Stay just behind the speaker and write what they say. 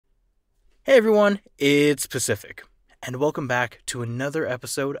Hey everyone, it's Pacific, and welcome back to another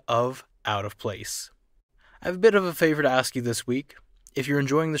episode of Out of Place. I have a bit of a favor to ask you this week. If you're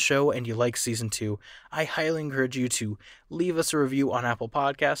enjoying the show and you like Season 2, I highly encourage you to leave us a review on Apple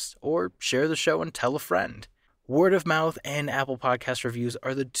Podcasts or share the show and tell a friend. Word of mouth and Apple Podcast reviews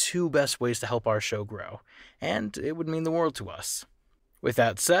are the two best ways to help our show grow, and it would mean the world to us. With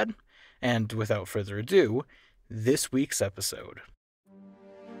that said, and without further ado, this week's episode.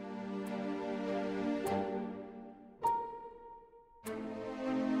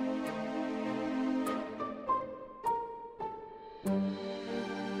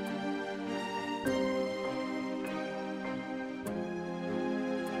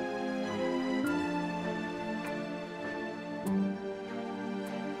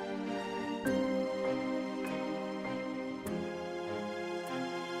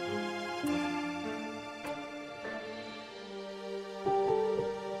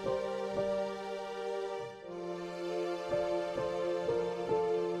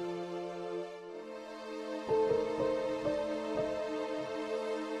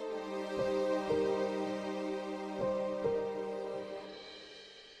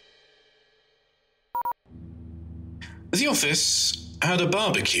 The office had a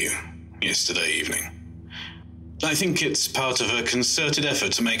barbecue yesterday evening. I think it's part of a concerted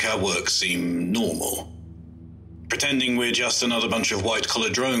effort to make our work seem normal. Pretending we're just another bunch of white-collar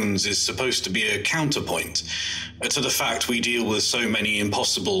drones is supposed to be a counterpoint to the fact we deal with so many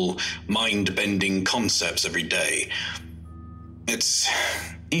impossible, mind-bending concepts every day. It's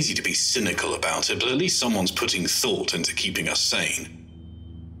easy to be cynical about it, but at least someone's putting thought into keeping us sane.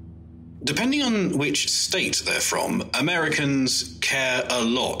 Depending on which state they're from, Americans care a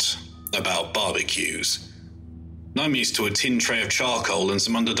lot about barbecues. I'm used to a tin tray of charcoal and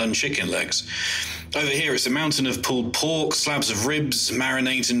some underdone chicken legs. Over here it's a mountain of pulled pork, slabs of ribs,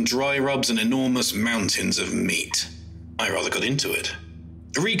 marinades and dry rubs, and enormous mountains of meat. I rather got into it.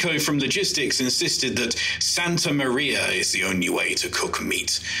 Rico from Logistics insisted that Santa Maria is the only way to cook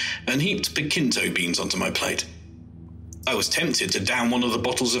meat, and heaped pinto beans onto my plate. I was tempted to down one of the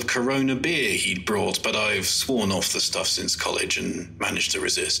bottles of Corona beer he'd brought, but I've sworn off the stuff since college and managed to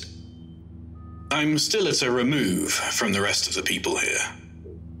resist. I'm still at a remove from the rest of the people here.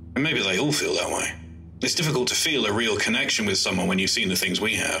 And maybe they all feel that way. It's difficult to feel a real connection with someone when you've seen the things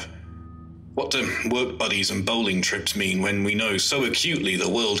we have. What do work buddies and bowling trips mean when we know so acutely the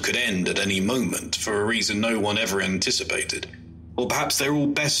world could end at any moment for a reason no one ever anticipated? Or perhaps they're all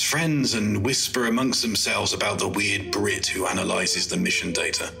best friends and whisper amongst themselves about the weird Brit who analyzes the mission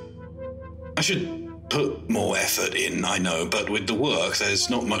data. I should put more effort in, I know, but with the work, there's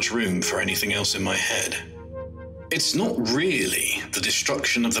not much room for anything else in my head. It's not really the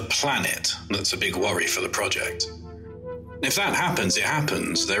destruction of the planet that's a big worry for the project. If that happens, it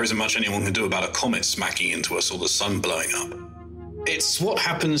happens. There isn't much anyone can do about a comet smacking into us or the sun blowing up. It's what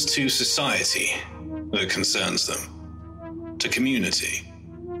happens to society that concerns them. To community.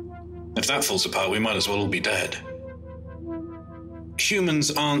 If that falls apart, we might as well all be dead. Humans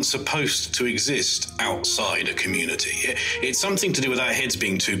aren't supposed to exist outside a community. It's something to do with our heads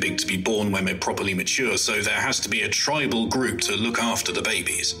being too big to be born when we're properly mature, so there has to be a tribal group to look after the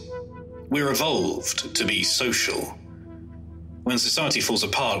babies. We're evolved to be social. When society falls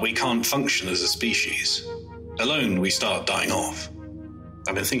apart, we can't function as a species. Alone, we start dying off.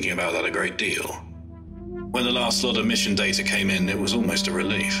 I've been thinking about that a great deal. When the last lot of mission data came in, it was almost a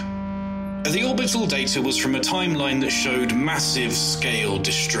relief. The orbital data was from a timeline that showed massive scale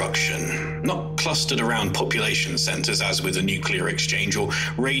destruction, not clustered around population centers as with a nuclear exchange or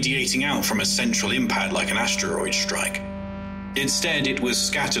radiating out from a central impact like an asteroid strike. Instead, it was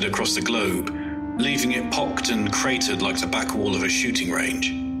scattered across the globe, leaving it pocked and cratered like the back wall of a shooting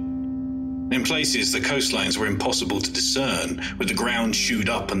range. In places, the coastlines were impossible to discern, with the ground chewed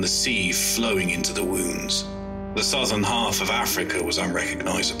up and the sea flowing into the wounds. The southern half of Africa was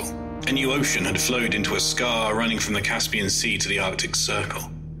unrecognizable. A new ocean had flowed into a scar running from the Caspian Sea to the Arctic Circle.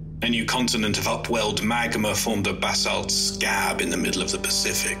 A new continent of upwelled magma formed a basalt scab in the middle of the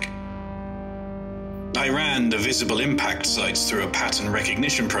Pacific. I ran the visible impact sites through a pattern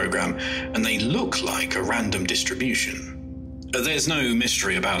recognition program, and they look like a random distribution. There's no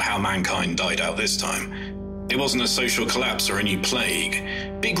mystery about how mankind died out this time. It wasn't a social collapse or a new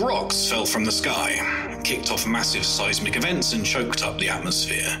plague. Big rocks fell from the sky, kicked off massive seismic events and choked up the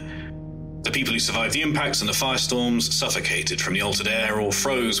atmosphere. The people who survived the impacts and the firestorms suffocated from the altered air or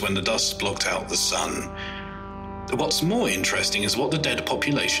froze when the dust blocked out the sun. What's more interesting is what the dead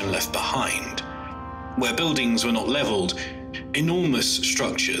population left behind. Where buildings were not leveled, enormous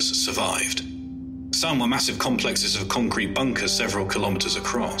structures survived. Some were massive complexes of concrete bunkers several kilometers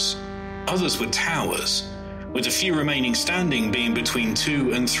across. Others were towers, with a few remaining standing being between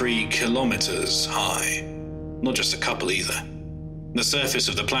 2 and 3 kilometers high. Not just a couple either. The surface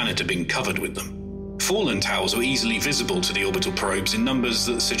of the planet had been covered with them. Fallen towers were easily visible to the orbital probes in numbers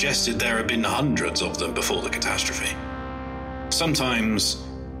that suggested there had been hundreds of them before the catastrophe. Sometimes,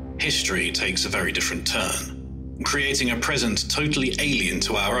 history takes a very different turn, creating a present totally alien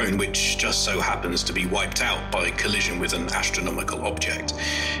to our own, which just so happens to be wiped out by collision with an astronomical object.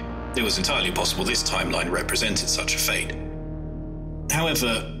 It was entirely possible this timeline represented such a fate.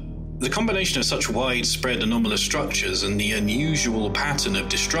 However, the combination of such widespread anomalous structures and the unusual pattern of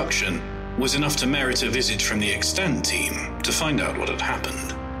destruction was enough to merit a visit from the Extant team to find out what had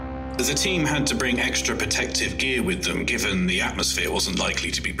happened. The team had to bring extra protective gear with them, given the atmosphere wasn't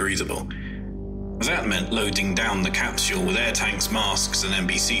likely to be breathable. That meant loading down the capsule with air tanks, masks, and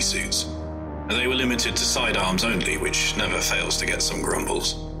NBC suits. They were limited to sidearms only, which never fails to get some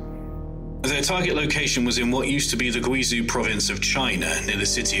grumbles. Their target location was in what used to be the Guizhou province of China, near the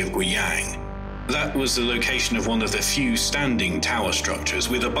city of Guiyang. That was the location of one of the few standing tower structures,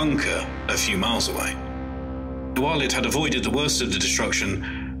 with a bunker a few miles away. While it had avoided the worst of the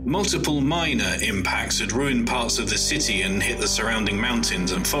destruction, multiple minor impacts had ruined parts of the city and hit the surrounding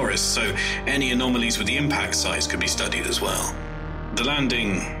mountains and forests, so any anomalies with the impact size could be studied as well. The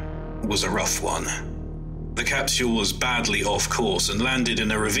landing was a rough one. The capsule was badly off course and landed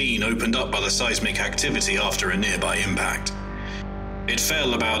in a ravine opened up by the seismic activity after a nearby impact. It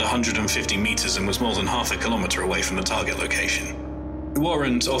fell about 150 meters and was more than half a kilometer away from the target location.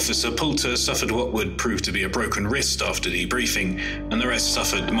 Warrant Officer Poulter suffered what would prove to be a broken wrist after debriefing, and the rest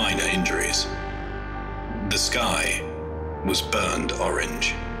suffered minor injuries. The sky was burned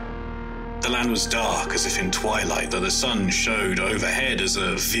orange. The land was dark, as if in twilight, though the sun showed overhead as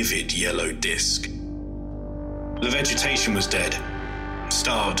a vivid yellow disk. The vegetation was dead,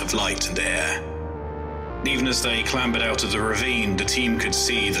 starved of light and air. Even as they clambered out of the ravine, the team could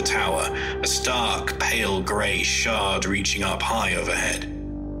see the tower, a stark, pale grey shard reaching up high overhead.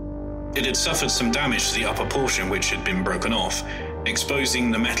 It had suffered some damage to the upper portion, which had been broken off,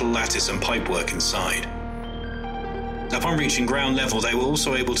 exposing the metal lattice and pipework inside. Upon reaching ground level, they were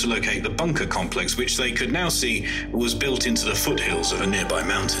also able to locate the bunker complex, which they could now see was built into the foothills of a nearby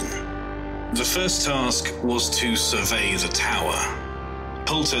mountain. The first task was to survey the tower.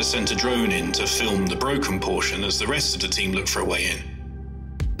 Poulter sent a drone in to film the broken portion as the rest of the team looked for a way in.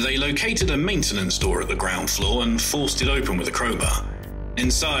 They located a maintenance door at the ground floor and forced it open with a crowbar.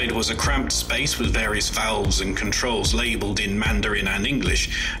 Inside was a cramped space with various valves and controls labeled in Mandarin and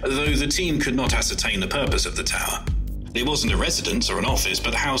English, though the team could not ascertain the purpose of the tower. It wasn't a residence or an office,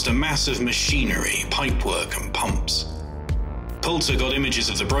 but housed a massive machinery, pipework and pumps. Poulter got images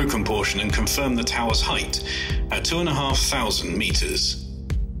of the broken portion and confirmed the tower's height at 2,500 meters.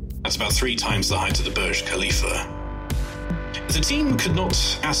 That's about 3 times the height of the Burj Khalifa. The team could not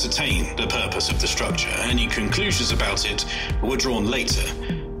ascertain the purpose of the structure. Any conclusions about it were drawn later,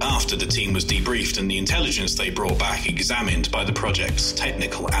 after the team was debriefed and the intelligence they brought back examined by the project's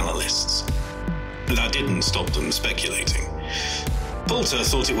technical analysts. But that didn't stop them speculating. Poulter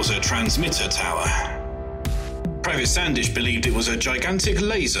thought it was a transmitter tower. Private Sandish believed it was a gigantic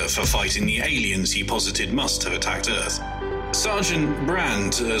laser for fighting the aliens he posited must have attacked Earth. Sergeant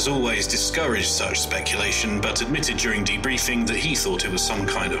Brand has always discouraged such speculation, but admitted during debriefing that he thought it was some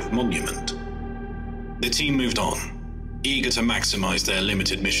kind of monument. The team moved on, eager to maximize their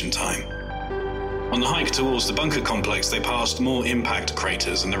limited mission time. On the hike towards the bunker complex, they passed more impact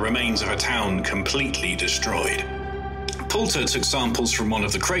craters and the remains of a town completely destroyed. Poulter took samples from one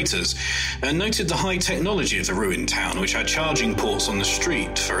of the craters and noted the high technology of the ruined town, which had charging ports on the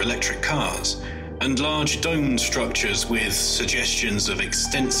street for electric cars, and large domed structures with suggestions of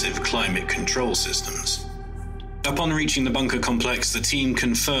extensive climate control systems. Upon reaching the bunker complex, the team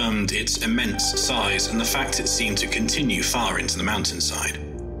confirmed its immense size and the fact it seemed to continue far into the mountainside.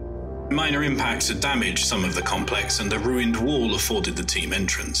 Minor impacts had damaged some of the complex, and the ruined wall afforded the team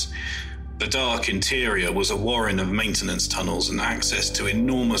entrance. The dark interior was a warren of maintenance tunnels and access to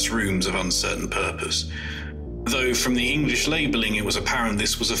enormous rooms of uncertain purpose, though from the English labelling it was apparent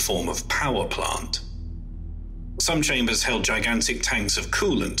this was a form of power plant. Some chambers held gigantic tanks of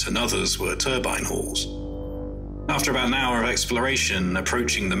coolant and others were turbine halls. After about an hour of exploration,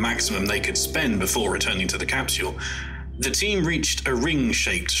 approaching the maximum they could spend before returning to the capsule, the team reached a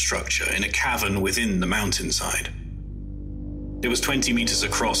ring-shaped structure in a cavern within the mountainside. It was 20 meters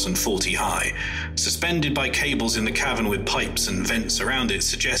across and 40 high, suspended by cables in the cavern with pipes and vents around it,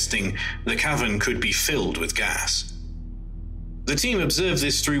 suggesting the cavern could be filled with gas. The team observed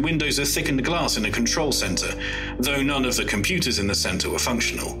this through windows of thickened glass in a control center, though none of the computers in the center were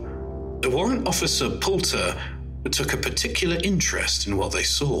functional. The Warrant Officer Poulter took a particular interest in what they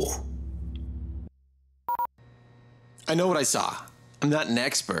saw. I know what I saw. I'm not an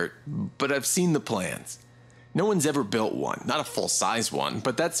expert, but I've seen the plans. No one's ever built one, not a full-size one,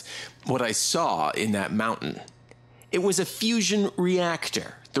 but that's what I saw in that mountain. It was a fusion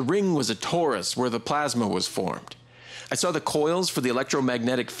reactor. The ring was a torus where the plasma was formed. I saw the coils for the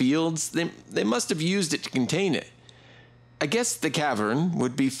electromagnetic fields. They must have used it to contain it. I guess the cavern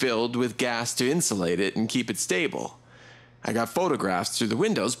would be filled with gas to insulate it and keep it stable. I got photographs through the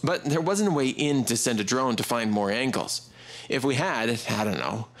windows, but there wasn't a way in to send a drone to find more angles. If we had, I don't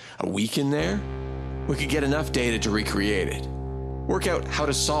know, a week in there, we could get enough data to recreate it. Work out how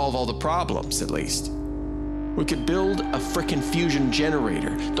to solve all the problems, at least. We could build a frickin' fusion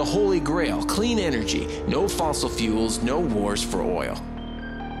generator, the holy grail, clean energy, no fossil fuels, no wars for oil.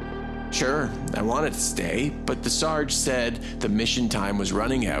 Sure, I wanted to stay, but the Sarge said the mission time was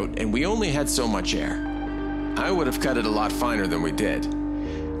running out and we only had so much air. I would have cut it a lot finer than we did.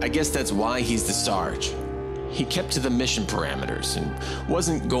 I guess that's why he's the Sarge. He kept to the mission parameters and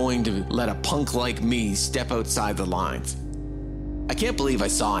wasn't going to let a punk like me step outside the lines. I can't believe I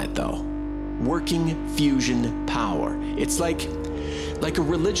saw it, though. Working fusion power. It's like a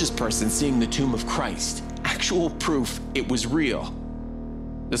religious person seeing the tomb of Christ. Actual proof it was real.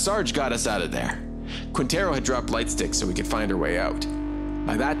 The Sarge got us out of there. Quintero had dropped light sticks so we could find our way out.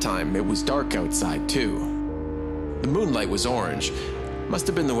 By that time, it was dark outside, too. The moonlight was orange. Must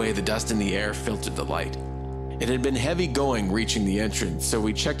have been the way the dust in the air filtered the light. It had been heavy going reaching the entrance, so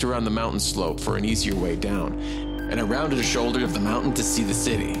we checked around the mountain slope for an easier way down, and I rounded a shoulder of the mountain to see the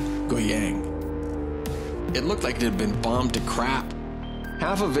city, Goyang. It looked like it had been bombed to crap.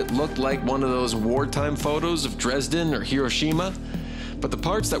 Half of it looked like one of those wartime photos of Dresden or Hiroshima, but the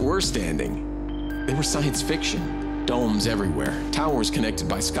parts that were standing, they were science fiction. Domes everywhere, towers connected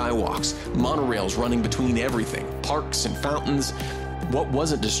by skywalks, monorails running between everything, parks and fountains. What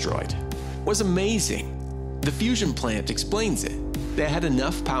wasn't destroyed was amazing. The fusion plant explains it. They had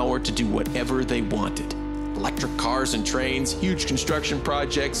enough power to do whatever they wanted. Electric cars and trains, huge construction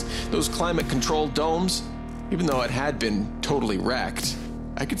projects, those climate-controlled domes. Even though it had been totally wrecked,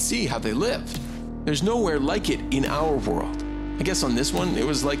 I could see how they lived. There's nowhere like it in our world. I guess on this one, it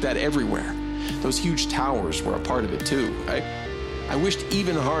was like that everywhere. Those huge towers were a part of it too. I wished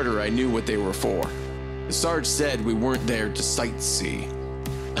even harder I knew what they were for. The Sarge said we weren't there to sightsee.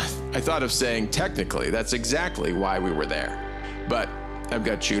 I thought of saying technically that's exactly why we were there. But I've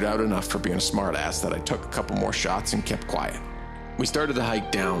got chewed out enough for being a smartass that I took a couple more shots and kept quiet. We started the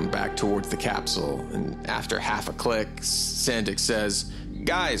hike down back towards the capsule, and after half a click, Sandic says,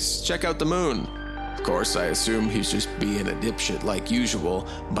 "Guys, check out the moon." Of course, I assumed he's just being a dipshit like usual,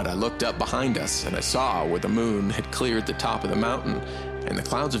 but I looked up behind us and I saw where the moon had cleared the top of the mountain, and the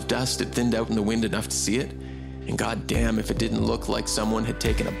clouds of dust had thinned out in the wind enough to see it, and goddamn if it didn't look like someone had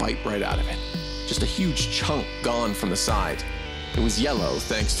taken a bite right out of it. Just a huge chunk gone from the side. It was yellow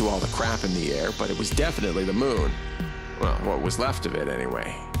thanks to all the crap in the air, but it was definitely the moon. Well, what was left of it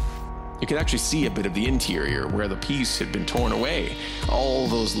anyway. You could actually see a bit of the interior where the piece had been torn away. All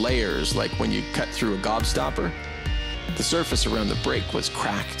those layers, like when you cut through a gobstopper. The surface around the break was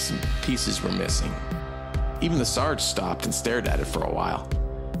cracked and pieces were missing. Even the Sarge stopped and stared at it for a while.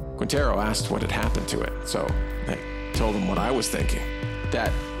 Quintero asked what had happened to it, so I told him what I was thinking.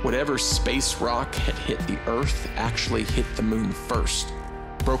 That whatever space rock had hit the Earth actually hit the moon first.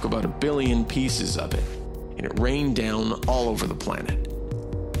 Broke about 1 billion pieces of it, and it rained down all over the planet.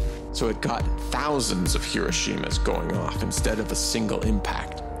 So it got thousands of Hiroshimas going off instead of a single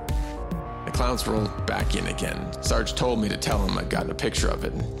impact. The clouds rolled back in again. Sarge told me to tell him I'd gotten a picture of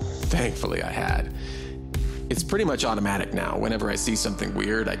it, and thankfully I had. It's pretty much automatic now. Whenever I see something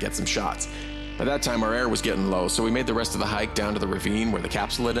weird, I get some shots. By that time, our air was getting low, so we made the rest of the hike down to the ravine where the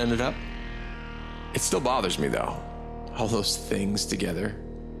capsule had ended up. It still bothers me, though. All those things together.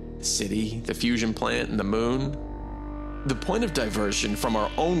 The city, the fusion plant, and the moon. The point of diversion from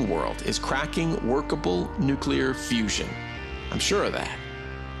our own world is cracking workable nuclear fusion. I'm sure of that.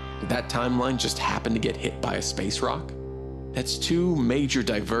 Did that timeline just happen to get hit by a space rock? That's 2 major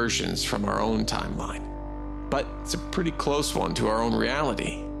diversions from our own timeline. But it's a pretty close one to our own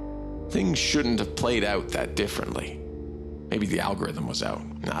reality. Things shouldn't have played out that differently. Maybe the algorithm was out.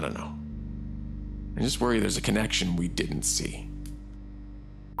 I don't know. I just worry there's a connection we didn't see.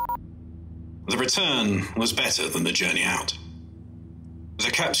 The return was better than the journey out.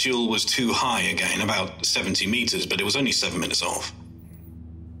 The capsule was too high again, about 70 meters, but it was only 7 minutes off.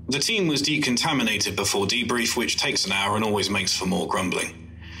 The team was decontaminated before debrief, which takes an hour and always makes for more grumbling.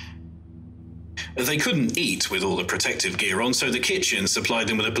 They couldn't eat with all the protective gear on, so the kitchen supplied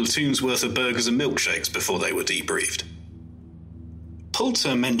them with a platoon's worth of burgers and milkshakes before they were debriefed.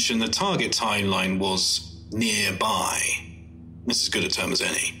 Poulter mentioned the target timeline was nearby. That's as good a term as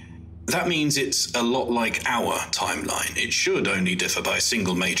any. That means it's a lot like our timeline. It should only differ by a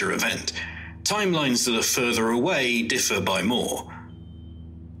single major event. Timelines that are further away differ by more.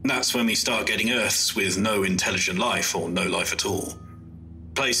 That's when we start getting Earths with no intelligent life or no life at all.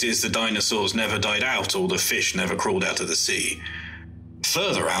 Places the dinosaurs never died out or the fish never crawled out of the sea.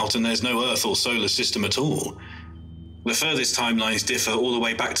 Further out and there's no Earth or solar system at all. The furthest timelines differ all the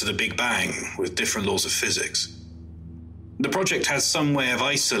way back to the Big Bang, with different laws of physics. The project has some way of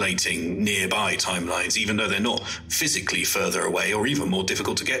isolating nearby timelines, even though they're not physically further away or even more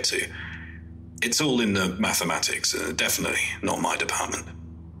difficult to get to. It's all in the mathematics, definitely not my department.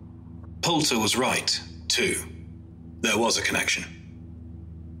 Poulter was right, too. There was a connection.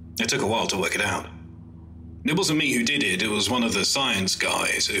 It took a while to work it out. It wasn't me who did it, it was one of the science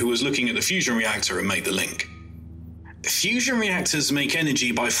guys who was looking at the fusion reactor and made the link. Fusion reactors make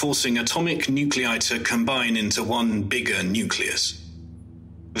energy by forcing atomic nuclei to combine into one bigger nucleus.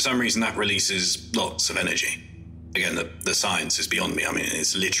 For some reason that releases lots of energy. Again, the science is beyond me,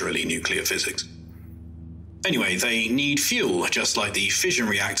 it's literally nuclear physics. Anyway, they need fuel, just like the fission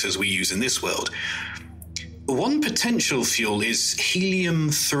reactors we use in this world. One potential fuel is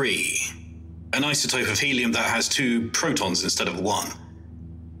helium-3, an isotope of helium that has 2 protons instead of 1.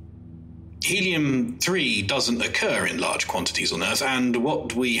 Helium-3 doesn't occur in large quantities on Earth, and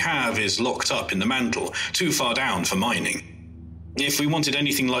what we have is locked up in the mantle, too far down for mining. If we wanted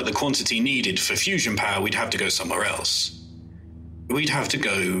anything like the quantity needed for fusion power, we'd have to go somewhere else. We'd have to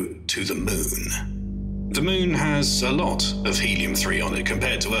go to the moon. The moon has a lot of helium-3 on it,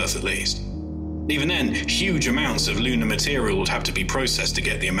 compared to Earth at least. Even then, huge amounts of lunar material would have to be processed to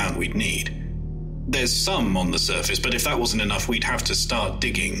get the amount we'd need. There's some on the surface, but if that wasn't enough, we'd have to start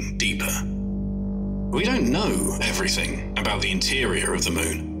digging deeper. We don't know everything about the interior of the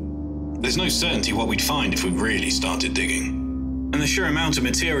moon. There's no certainty what we'd find if we really started digging. And the sheer amount of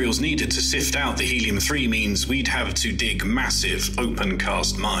materials needed to sift out the helium-3 means we'd have to dig massive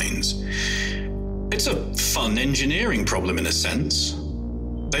open-cast mines. It's a fun engineering problem in a sense.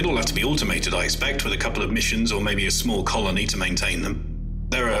 They'd all have to be automated, I expect, with a couple of missions or maybe a small colony to maintain them.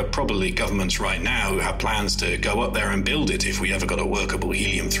 There are probably governments right now who have plans to go up there and build it if we ever got a workable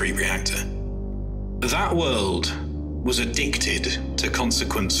helium-3 reactor. That world was addicted to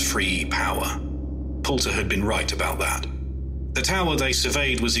consequence-free power. Poulter had been right about that. The tower they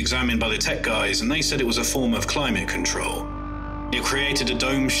surveyed was examined by the tech guys, and they said it was a form of climate control. It created a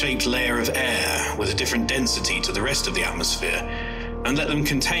dome-shaped layer of air with a different density to the rest of the atmosphere, and let them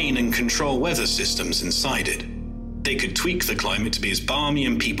contain and control weather systems inside it. They could tweak the climate to be as balmy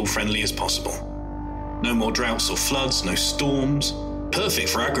and people-friendly as possible. No more droughts or floods, no storms. Perfect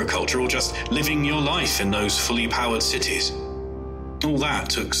for agriculture or just living your life in those fully powered cities. All that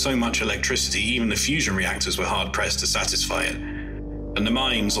took so much electricity, even the fusion reactors were hard-pressed to satisfy it. And the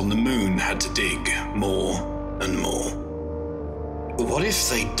mines on the moon had to dig more and more. What if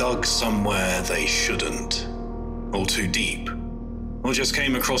they dug somewhere they shouldn't? Or too deep? Or just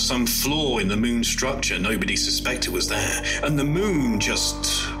came across some flaw in the moon structure nobody suspected was there, and the moon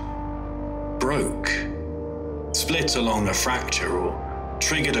just broke. Split along a fracture or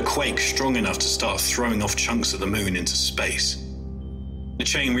triggered a quake strong enough to start throwing off chunks of the moon into space. A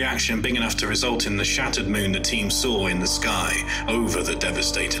chain reaction big enough to result in the shattered moon the team saw in the sky over the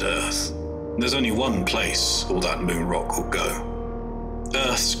devastated Earth. There's only one place all that moon rock would go.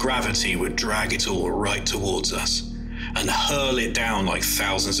 Earth's gravity would drag it all right towards us and hurl it down like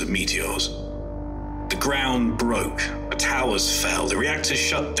thousands of meteors. The ground broke, the towers fell, the reactors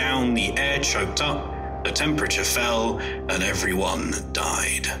shut down, the air choked up, the temperature fell, and everyone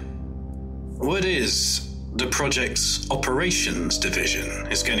died. What is the project's operations division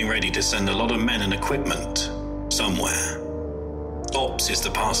is getting ready to send a lot of men and equipment somewhere. Ops is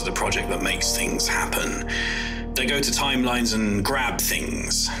the part of the project that makes things happen. They go to timelines and grab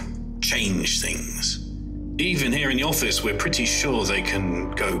things, change things. Even here in the office, we're pretty sure they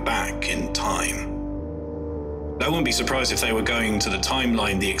can go back in time. I wouldn't be surprised if they were going to the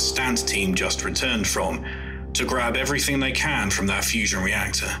timeline the extant team just returned from to grab everything they can from that fusion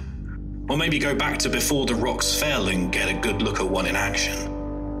reactor. Or maybe go back to before the rocks fell and get a good look at one in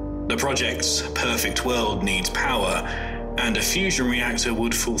action. The project's perfect world needs power, and a fusion reactor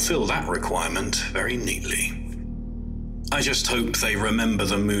would fulfill that requirement very neatly. I just hope they remember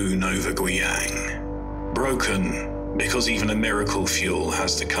the moon over Guiyang. Broken because even a miracle fuel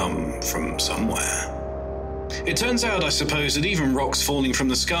has to come from somewhere. It turns out, I suppose, that even rocks falling from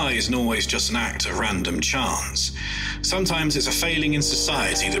the sky isn't always just an act of random chance. Sometimes it's a failing in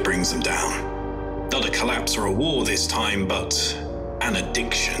society that brings them down. Not a collapse or a war this time, but an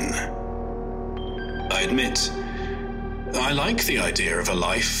addiction. I admit, I like the idea of a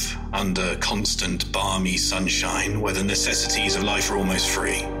life under constant balmy sunshine where the necessities of life are almost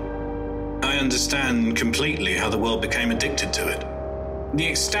free. I understand completely how the world became addicted to it. The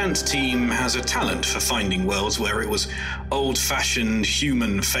Extant team has a talent for finding worlds where it was old-fashioned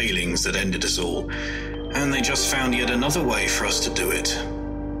human failings that ended us all, and they just found yet another way for us to do it.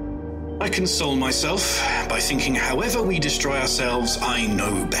 I console myself by thinking however we destroy ourselves, I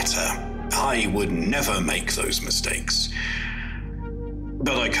know better. I would never make those mistakes.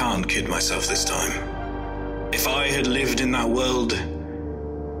 But I can't kid myself this time. If I had lived in that world,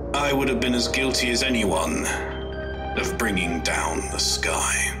 I would have been as guilty as anyone of bringing down the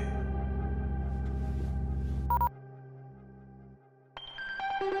sky.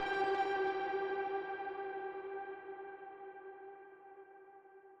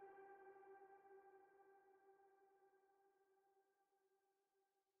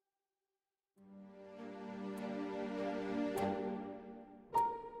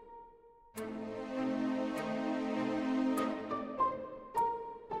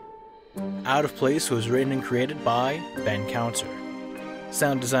 Out of Place was written and created by Ben Counter.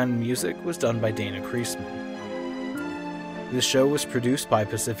 Sound design and music was done by Dana Kreisman. This show was produced by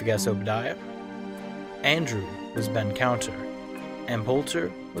Pacific S. Obadiah. Andrew was Ben Counter, and Poulter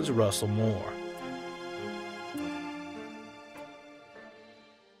was Russell Moore.